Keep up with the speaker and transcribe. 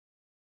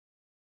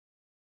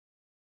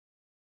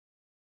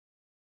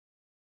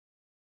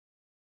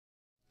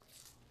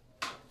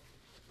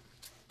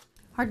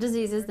Heart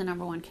disease is the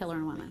 #1 killer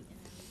in women,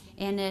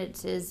 and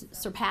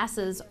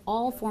surpasses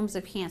all forms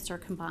of cancer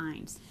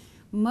combined.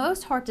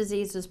 Most heart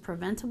disease is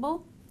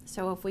preventable,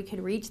 so if we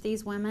could reach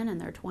these women in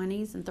their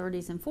 20s and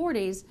 30s and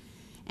 40s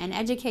and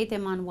educate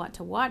them on what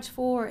to watch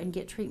for and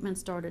get treatment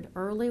started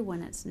early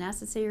when it's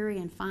necessary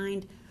and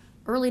find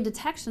early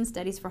detection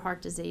studies for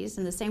heart disease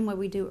in the same way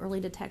we do early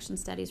detection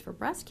studies for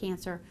breast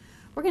cancer,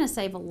 we're going to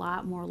save a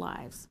lot more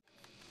lives.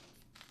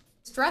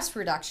 Stress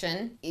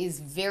reduction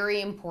is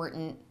very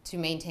important to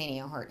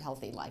maintaining a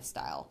heart-healthy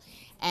lifestyle.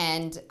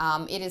 And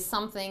it is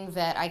something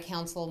that I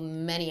counsel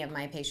many of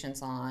my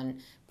patients on,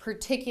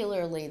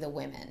 particularly the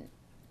women.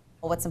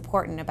 What's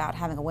important about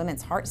having a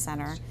women's heart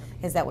center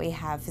is that we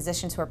have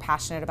physicians who are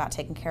passionate about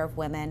taking care of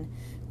women.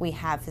 We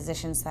have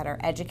physicians that are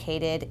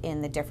educated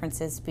in the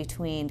differences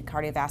between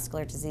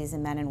cardiovascular disease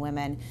in men and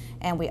women.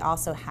 And we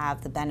also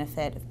have the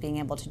benefit of being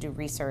able to do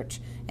research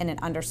in an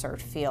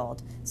underserved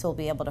field. So we'll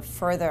be able to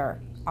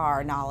further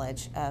our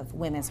knowledge of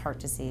women's heart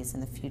disease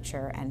in the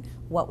future and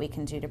what we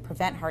can do to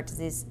prevent heart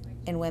disease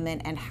in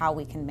women and how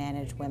we can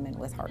manage women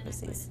with heart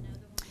disease.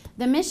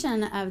 The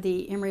mission of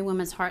the Emory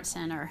Women's Heart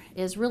Center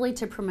is really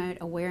to promote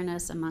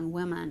awareness among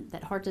women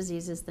that heart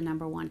disease is the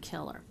 #1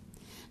 killer.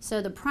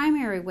 So the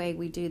primary way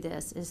we do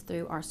this is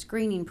through our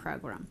screening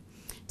program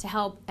to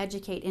help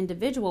educate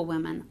individual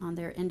women on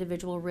their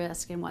individual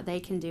risk and what they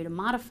can do to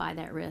modify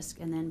that risk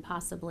and then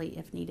possibly,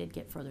 if needed,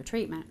 get further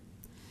treatment.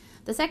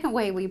 The second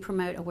way we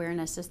promote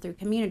awareness is through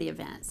community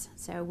events.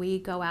 So we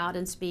go out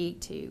and speak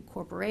to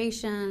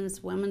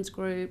corporations, women's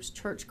groups,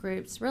 church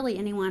groups, really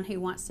anyone who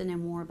wants to know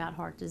more about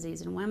heart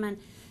disease in women.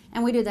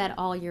 And we do that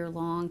all year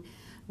long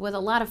with a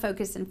lot of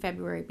focus in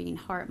February being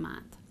Heart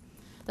Month.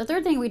 The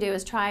third thing we do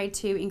is try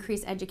to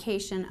increase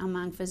education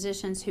among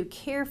physicians who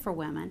care for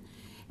women.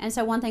 And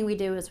so one thing we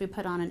do is we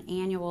put on an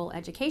annual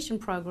education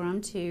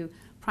program to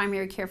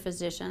primary care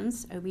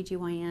physicians,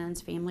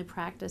 OBGYNs, family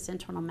practice,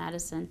 internal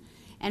medicine,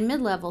 and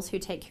mid-levels who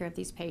take care of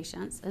these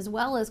patients, as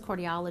well as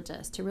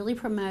cardiologists, to really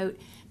promote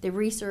the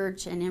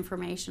research and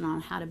information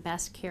on how to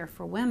best care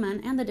for women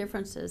and the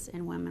differences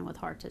in women with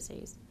heart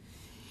disease.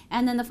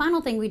 And then the final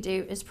thing we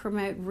do is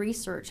promote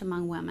research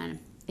among women.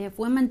 If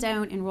women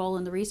don't enroll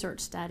in the research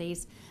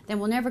studies, then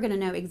we're never going to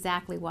know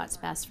exactly what's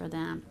best for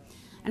them.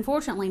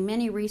 Unfortunately,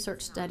 many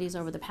research studies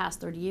over the past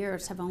 30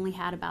 years have only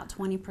had about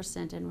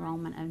 20%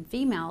 enrollment in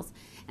females,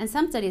 and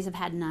some studies have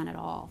had none at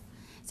all.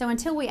 So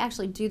until we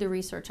actually do the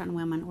research on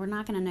women, we're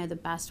not going to know the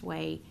best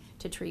way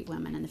to treat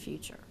women in the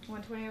future.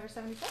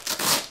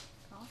 120/76.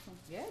 Awesome.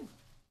 Good.